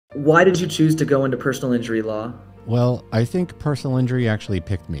Why did you choose to go into personal injury law? Well, I think personal injury actually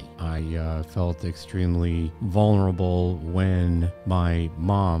picked me. I felt extremely vulnerable when my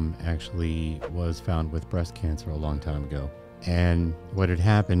mom actually was found with breast cancer a long time ago. And what had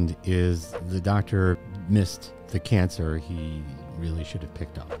happened is the doctor missed the cancer he really should have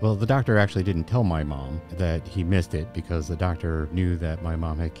picked up. Well, the doctor actually didn't tell my mom that he missed it because the doctor knew that my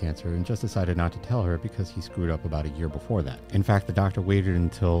mom had cancer and just decided not to tell her because he screwed up about a year before that. In fact, the doctor waited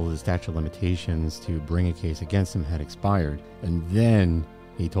until the statute of limitations to bring a case against him had expired, and then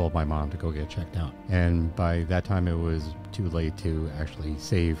he told my mom to go get checked out. And by that time, it was too late to actually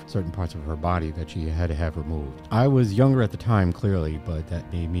save certain parts of her body that she had to have removed. I was younger at the time, clearly, but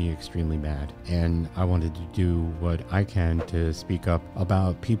that made me extremely mad. And I wanted to do what I can to speak up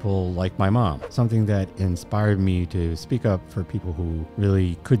about people like my mom, something that inspired me to speak up for people who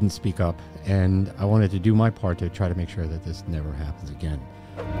really couldn't speak up. And I wanted to do my part to try to make sure that this never happens again.